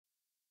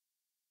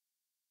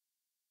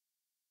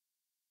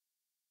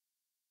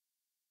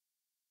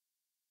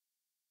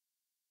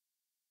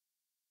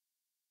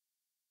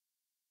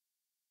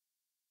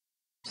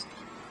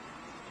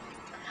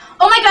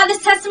Oh my god,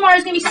 this test tomorrow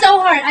is going to be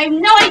so hard. I have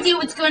no idea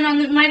what's going on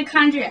with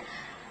mitochondria.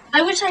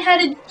 I wish I had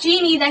a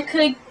genie that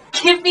could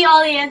give me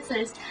all the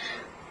answers.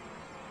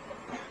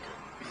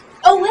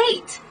 Oh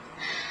wait!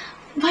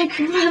 My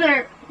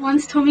grandmother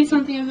once told me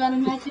something about a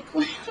magic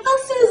lamp.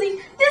 Oh,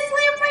 Susie, this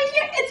lamp right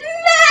here, it's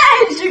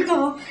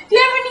magical. If you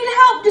ever need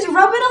help, just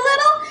rub it a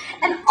little,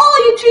 and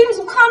all your dreams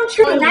will come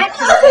true. In that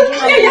case, I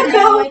do Here you have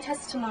go. my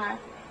test tomorrow.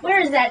 Where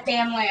is that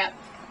damn lamp?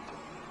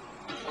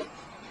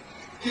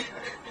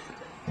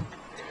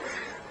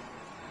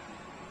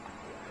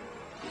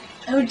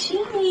 Oh,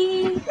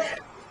 Genie.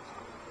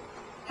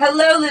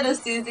 Hello, little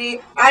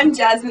Susie. I'm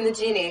Jasmine the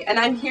Genie, and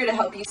I'm here to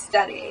help you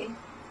study.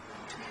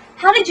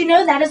 How did you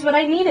know that is what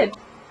I needed?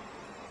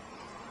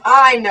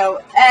 I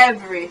know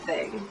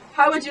everything.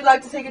 How would you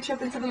like to take a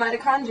trip into the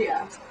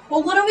mitochondria?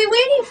 Well, what are we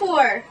waiting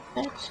for?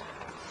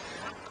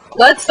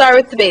 Let's start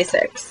with the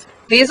basics.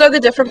 These are the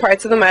different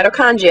parts of the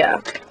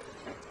mitochondria.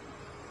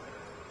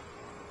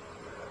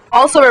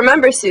 Also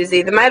remember,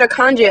 Susie, the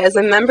mitochondria is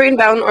a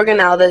membrane-bound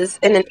organelle that is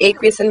in an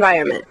aqueous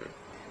environment.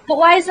 But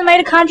why is the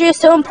mitochondria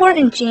so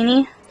important,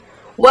 Jeannie?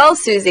 Well,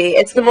 Susie,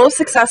 it's the most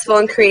successful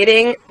in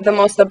creating the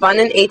most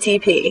abundant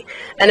ATP,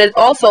 and it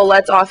also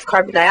lets off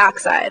carbon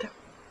dioxide.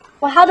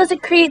 Well, how does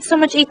it create so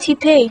much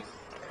ATP?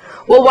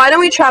 Well, why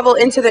don't we travel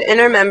into the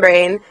inner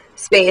membrane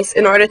space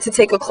in order to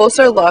take a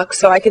closer look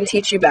so I can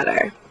teach you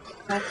better.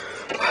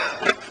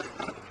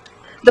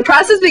 The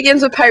process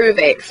begins with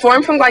pyruvate,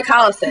 formed from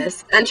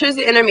glycolysis, enters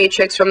the inner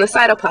matrix from the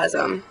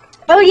cytoplasm.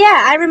 Oh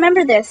yeah, I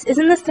remember this.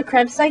 Isn't this the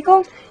Krebs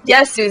cycle?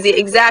 Yes, Susie,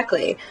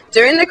 exactly.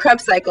 During the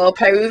Krebs cycle,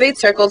 pyruvate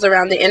circles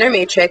around the inner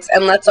matrix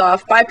and lets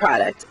off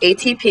byproducts,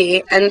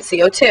 ATP and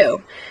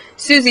CO2.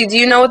 Susie, do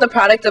you know what the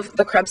product of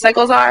the Krebs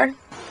cycles are?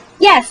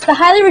 Yes, the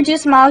highly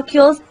reduced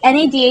molecules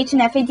NADH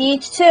and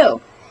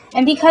FADH2.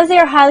 And because they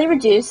are highly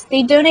reduced,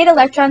 they donate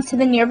electrons to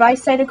the nearby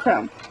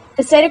cytochrome.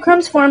 The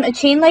cytochromes form a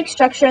chain-like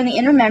structure in the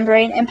inner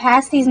membrane and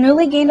pass these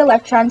newly gained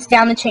electrons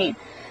down the chain.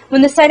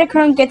 When the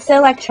cytochrome gets the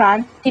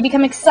electron, they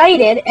become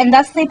excited, and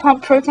thus they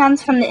pump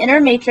protons from the inner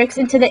matrix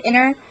into the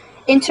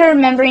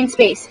intermembrane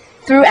space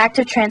through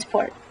active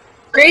transport.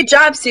 Great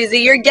job, Susie.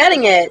 You're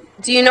getting it.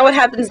 Do you know what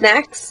happens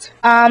next?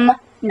 No.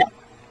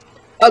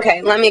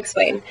 Okay, let me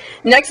explain.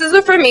 Next is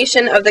the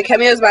formation of the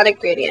chemiosmotic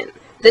gradient.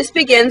 This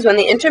begins when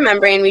the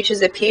intermembrane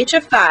reaches a pH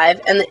of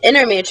 5 and the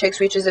inner matrix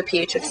reaches a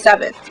pH of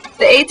 7.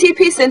 The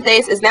ATP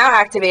synthase is now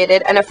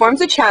activated and it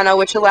forms a channel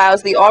which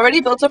allows the already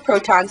built-up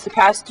protons to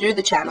pass through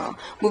the channel,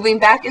 moving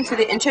back into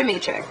the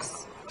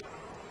intermatrix.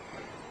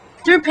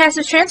 Through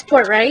passive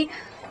transport, right?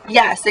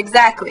 Yes,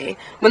 exactly.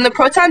 When the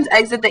protons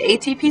exit the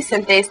ATP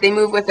synthase, they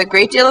move with a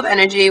great deal of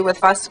energy which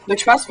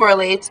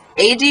phosphorylates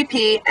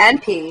ADP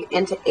and P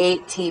into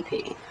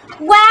ATP.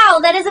 Wow,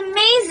 that is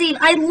amazing!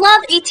 I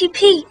love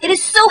ATP. It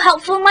is so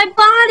helpful in my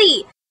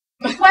body.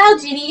 Wow,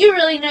 Jeannie, you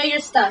really know your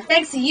stuff.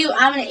 Thanks to you,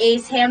 I'm going to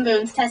ace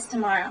Hambone's test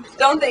tomorrow.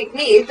 Don't thank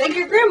me. Thank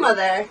your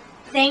grandmother.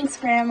 Thanks,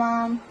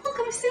 Grandma.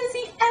 Welcome,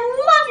 Susie, and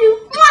love you